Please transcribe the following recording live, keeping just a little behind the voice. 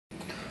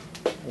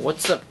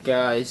What's up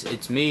guys,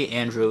 it's me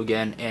Andrew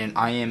again, and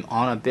I am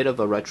on a bit of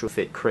a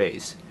retrofit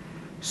craze.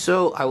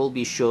 So I will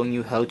be showing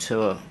you how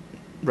to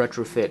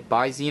retrofit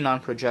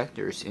Bi-Xenon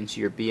projectors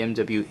into your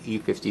BMW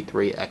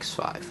E53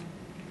 X5.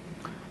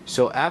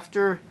 So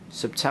after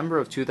September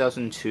of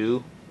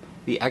 2002,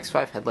 the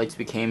X5 headlights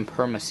became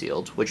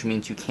perma-sealed, which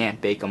means you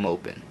can't bake them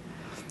open.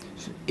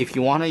 If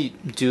you want to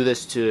do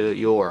this to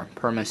your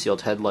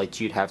perma-sealed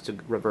headlights, you'd have to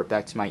revert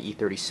back to my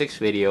E36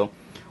 video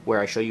where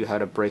I show you how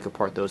to break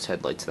apart those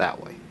headlights that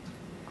way.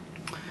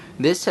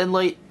 This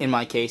headlight, in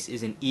my case,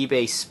 is an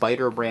eBay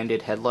Spider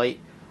branded headlight,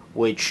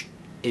 which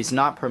is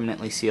not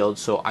permanently sealed,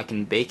 so I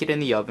can bake it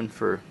in the oven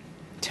for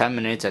 10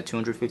 minutes at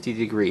 250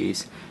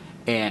 degrees,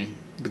 and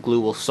the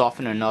glue will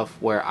soften enough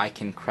where I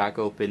can crack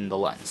open the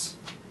lens.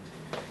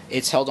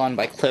 It's held on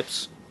by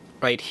clips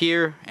right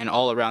here and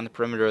all around the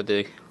perimeter of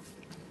the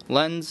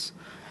lens,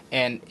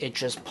 and it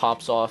just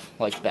pops off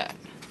like that.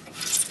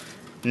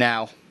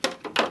 Now,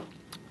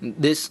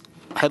 this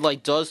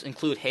headlight does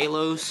include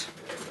halos,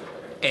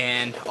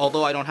 and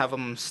although I don't have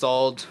them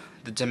installed,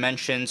 the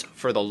dimensions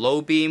for the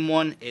low beam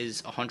one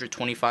is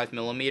 125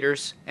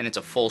 millimeters, and it's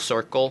a full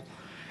circle,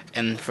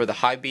 and for the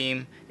high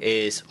beam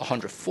is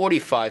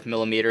 145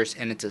 millimeters,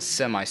 and it's a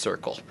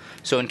semicircle.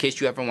 So in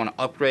case you ever want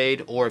to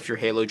upgrade, or if your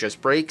halo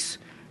just breaks,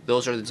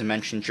 those are the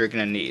dimensions you're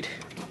going to need.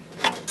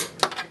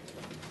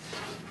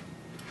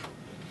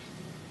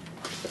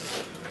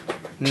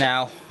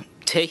 Now,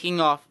 taking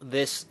off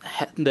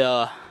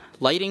the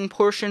lighting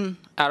portion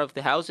out of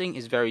the housing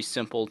is very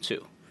simple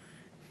too.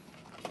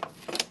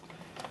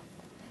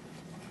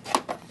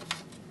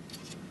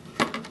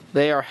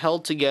 They are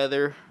held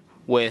together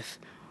with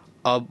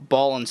a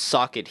ball and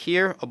socket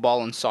here, a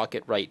ball and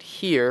socket right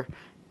here,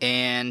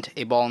 and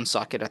a ball and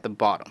socket at the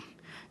bottom.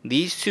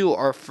 These two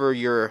are for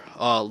your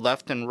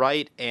left and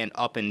right and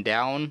up and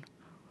down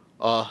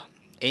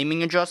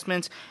aiming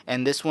adjustments,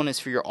 and this one is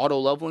for your auto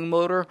leveling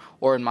motor,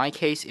 or in my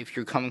case, if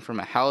you're coming from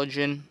a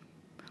halogen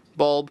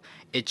bulb,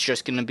 it's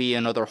just going to be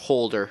another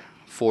holder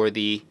for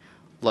the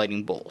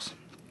lighting bowls.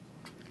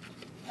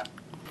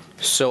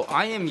 So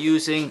I am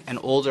using an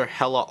older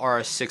Hella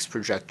RS6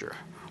 projector,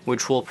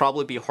 which will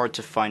probably be hard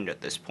to find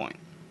at this point.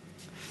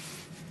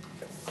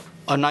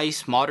 A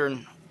nice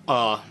modern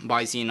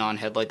Bi-Xenon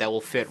headlight that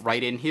will fit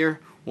right in here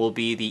will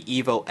be the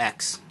Evo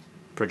X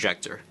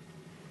projector.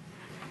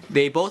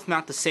 They both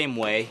mount the same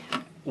way,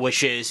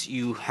 which is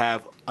you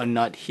have a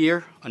nut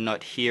here, a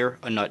nut here,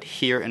 a nut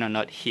here, and a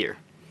nut here.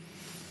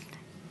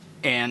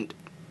 And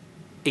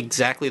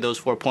exactly those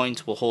 4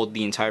 points will hold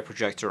the entire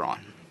projector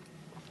on.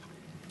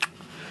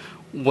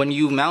 When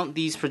you mount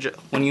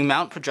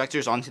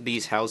projectors onto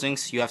these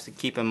housings, you have to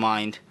keep in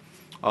mind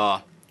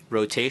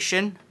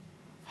rotation,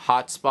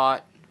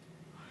 hotspot,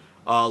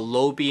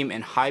 low beam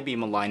and high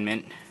beam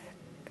alignment,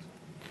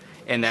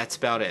 and that's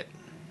about it.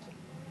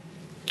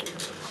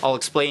 I'll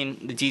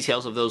explain the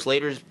details of those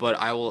later, but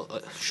I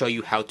will show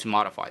you how to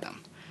modify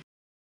them.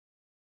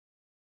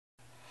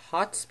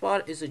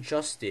 Hotspot is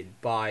adjusted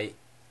by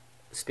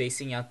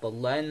spacing out the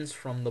lens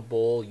from the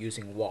bowl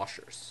using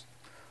washers.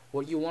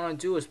 What you want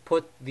to do is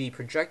put the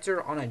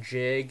projector on a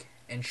jig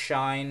and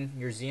shine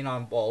your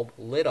xenon bulb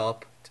lit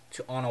up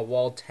on a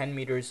wall 10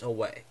 meters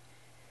away.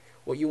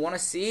 What you want to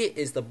see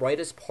is the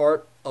brightest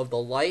part of the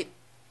light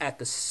at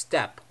the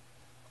step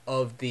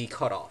of the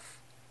cutoff.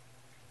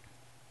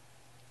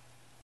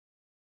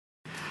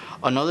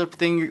 Another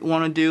thing you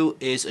want to do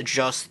is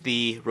adjust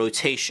the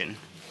rotation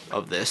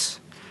of this.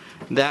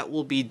 That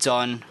will be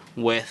done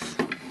with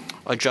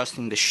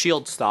adjusting the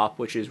shield stop,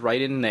 which is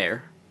right in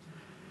there.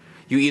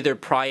 You either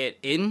pry it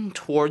in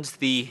towards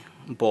the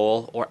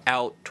bowl or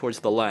out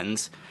towards the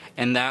lens,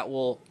 and that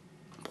will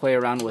play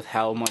around with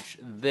how much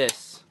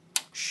this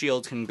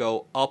shield can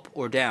go up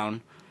or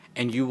down,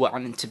 and you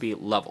want it to be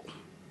level.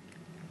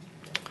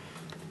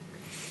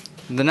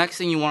 The next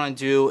thing you want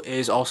to do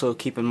is also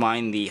keep in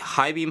mind the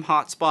high beam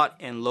hotspot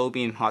and low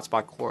beam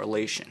hotspot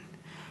correlation.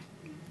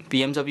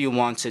 BMW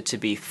wants it to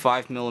be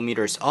 5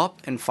 millimeters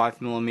up and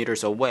 5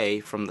 millimeters away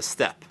from the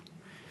step.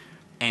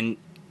 And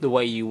the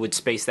way you would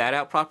space that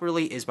out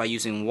properly is by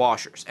using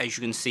washers. As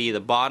you can see, the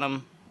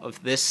bottom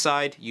of this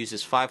side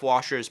uses 5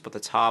 washers, but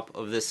the top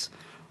of this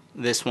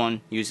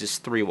one uses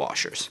 3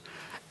 washers.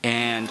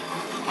 And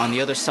on the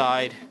other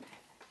side,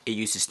 it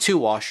uses 2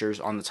 washers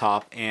on the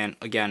top and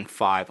again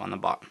 5 on the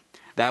bottom.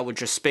 That would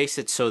just space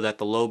it so that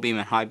the low beam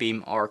and high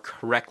beam are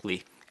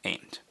correctly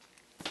aimed.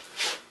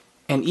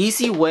 An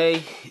easy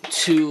way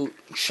to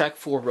check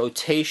for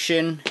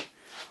rotation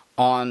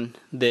on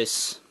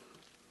this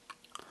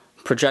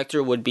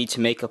projector would be to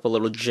make up a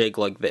little jig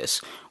like this,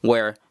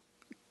 where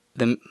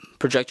the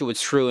projector would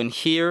screw in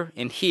here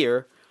and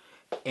here,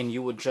 and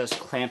you would just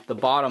clamp the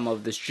bottom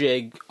of this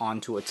jig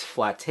onto its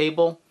flat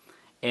table,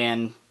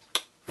 and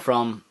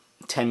from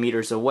 10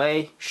 meters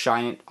away,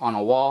 shine it on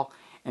a wall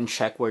and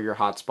check where your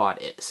hotspot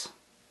is.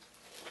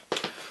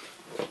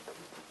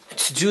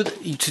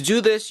 To do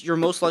this, you're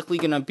most likely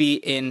going to be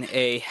in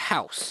a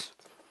house.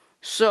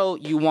 So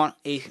you want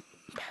a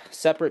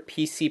separate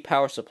PC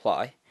power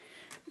supply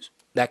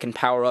that can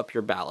power up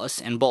your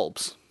ballast and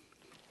bulbs.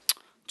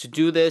 to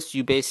do this,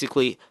 you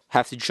basically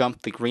have to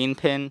jump the green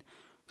pin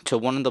to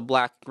one of the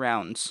black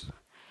grounds,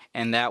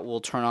 and that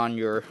will turn on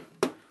your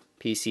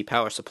PC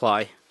power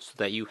supply so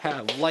that you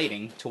have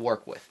lighting to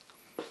work with.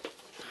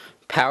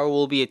 Power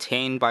will be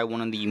attained by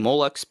one of the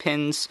Molex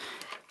pins,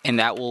 and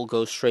that will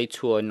go straight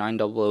to a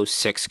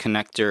 9006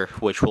 connector,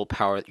 which will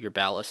power your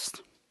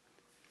ballast.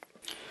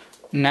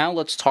 Now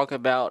let's talk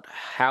about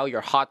how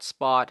your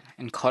hotspot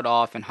and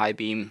cutoff and high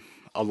beam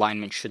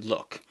alignment should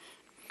look.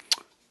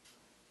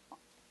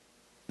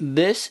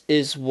 This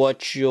is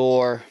what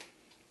your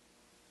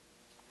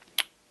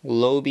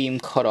low beam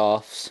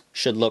cutoffs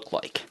should look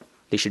like.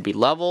 They should be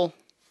level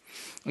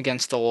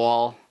against the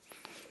wall,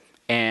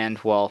 and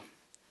well,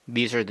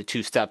 these are the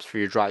two steps for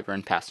your driver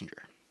and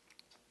passenger.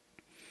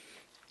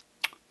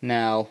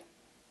 Now,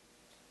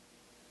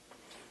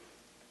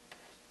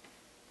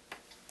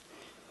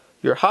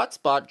 your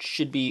hotspot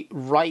should be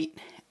right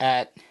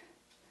at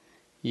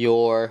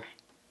your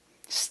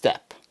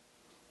step,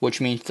 which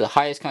means the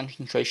highest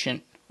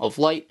concentration of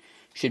light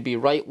should be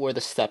right where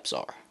the steps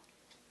are.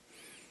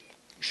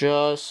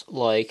 Just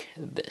like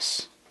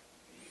this.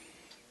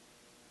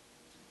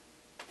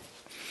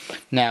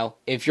 Now,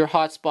 if your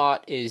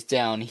hotspot is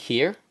down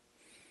here,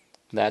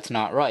 that's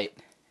not right.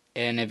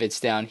 And if it's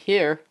down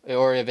here,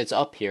 or if it's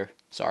up here,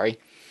 sorry,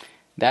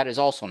 that is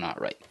also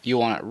not right. You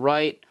want it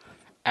right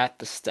at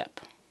the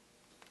step.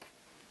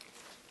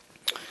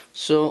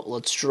 So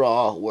let's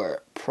draw where a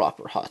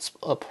proper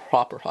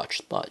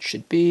hotspot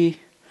should be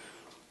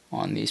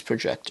on these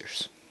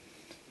projectors.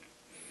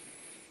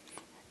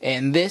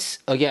 And this,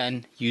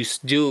 again,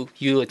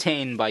 you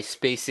attain by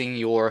spacing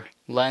your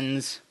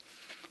lens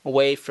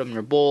away from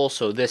your bowl,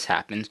 so this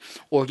happens,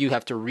 or you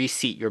have to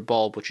reseat your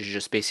bulb, which is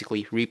just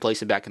basically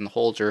replace it back in the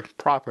holder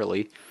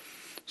properly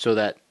so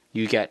that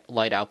you get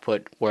light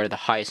output where the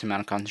highest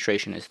amount of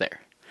concentration is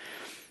there.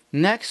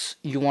 Next,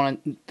 you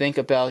want to think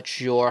about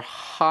your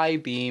high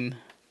beam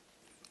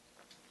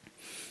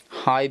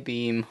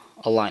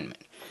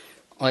alignment.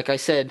 Like I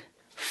said,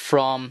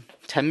 from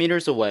 10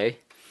 meters away,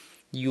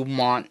 you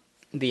want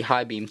the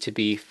high beam to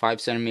be 5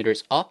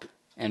 centimeters up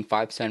and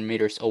 5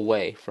 centimeters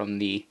away from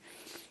the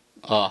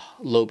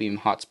low beam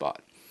hotspot.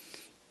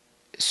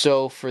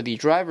 So for the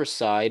driver's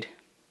side,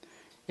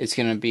 it's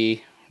going to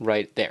be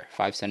right there,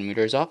 5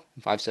 centimeters up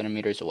and 5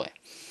 centimeters away.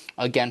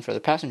 Again, for the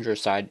passenger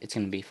side, it's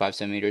going to be 5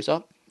 centimeters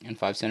up and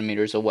 5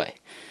 centimeters away.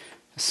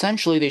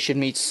 Essentially, they should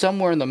meet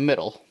somewhere in the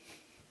middle.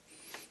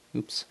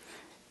 Oops.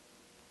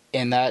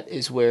 And that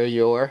is where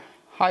your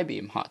high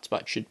beam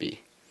hotspot should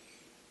be.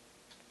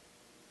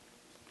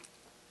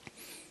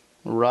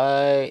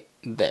 Right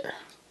there.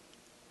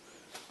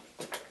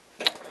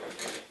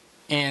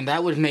 And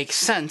that would make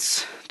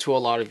sense to a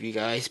lot of you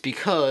guys,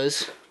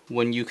 because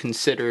when you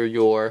consider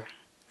your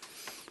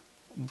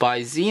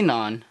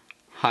Bi-Xenon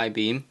high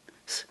beams,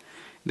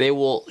 they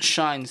will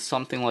shine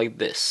something like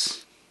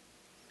this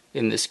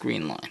in this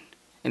green line.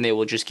 And they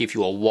will just give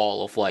you a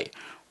wall of light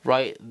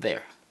right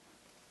there.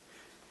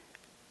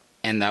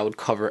 And that would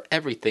cover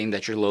everything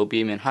that your low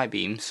beam and high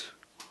beams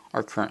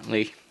are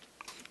currently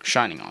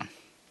shining on.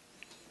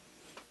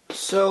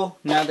 So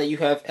now that you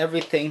have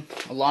everything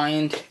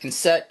aligned and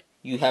set,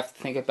 you have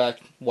to think about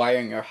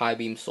wiring your high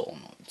beam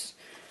solenoids.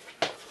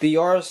 The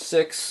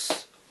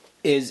R6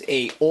 is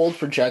a old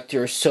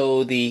projector,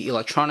 so the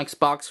electronics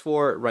box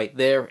for it right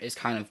there is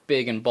kind of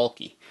big and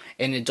bulky,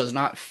 and it does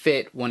not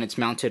fit when it's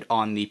mounted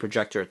on the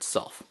projector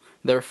itself.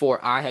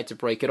 Therefore, I had to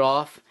break it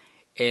off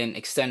and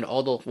extend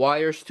all the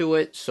wires to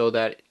it so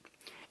that,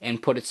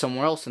 and put it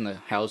somewhere else in the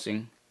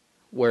housing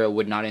where it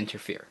would not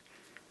interfere.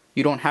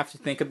 You don't have to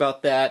think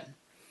about that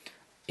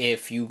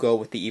if you go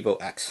with the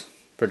Evo X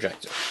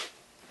projector.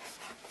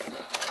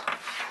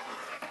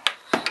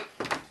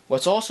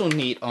 What's also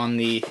neat on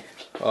the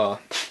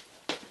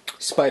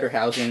spider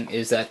housing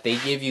is that they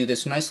give you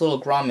this nice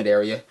little grommet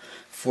area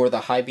for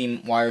the high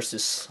beam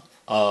wires,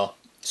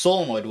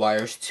 solenoid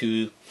wires,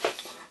 to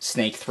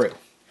snake through.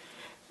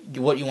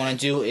 What you want to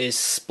do is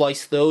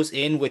splice those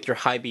in with your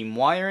high beam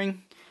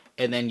wiring,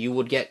 and then you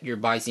would get your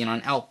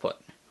Bi-Xenon output.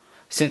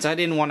 Since I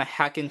didn't want to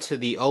hack into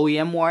the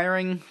OEM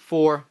wiring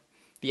for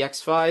the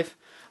X5,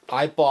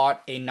 I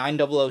bought a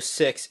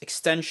 9006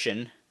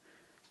 extension,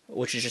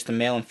 which is just a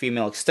male and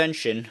female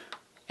extension,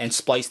 and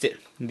spliced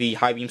the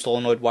high beam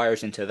solenoid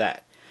wires into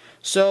that.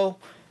 So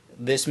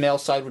this male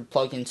side would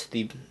plug into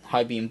the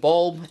high beam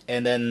bulb,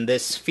 and then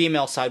this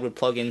female side would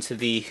plug into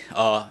the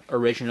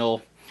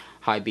original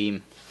high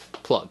beam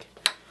plug.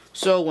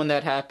 So when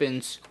that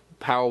happens,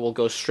 power will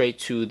go straight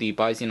to the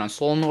Bi-Xenon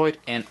solenoid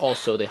and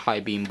also the high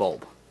beam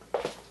bulb.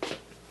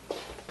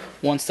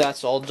 Once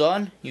that's all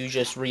done, you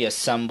just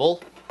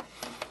reassemble,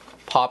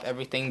 pop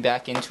everything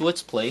back into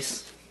its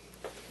place,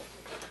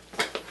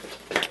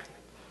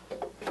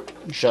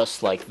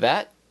 just like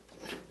that,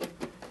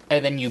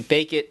 and then you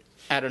bake it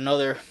at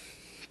another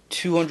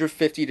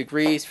 250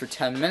 degrees for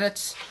 10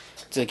 minutes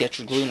to get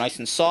your glue nice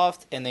and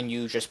soft, and then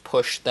you just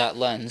push that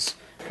lens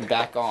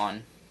back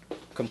on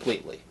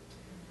completely.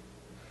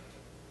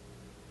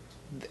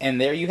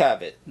 And there you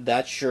have it.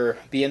 That's your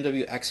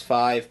BMW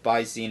X5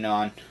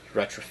 Bi-Xenon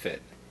retrofit.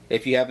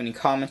 If you have any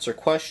comments or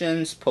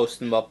questions, post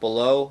them up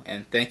below,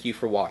 and thank you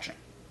for watching.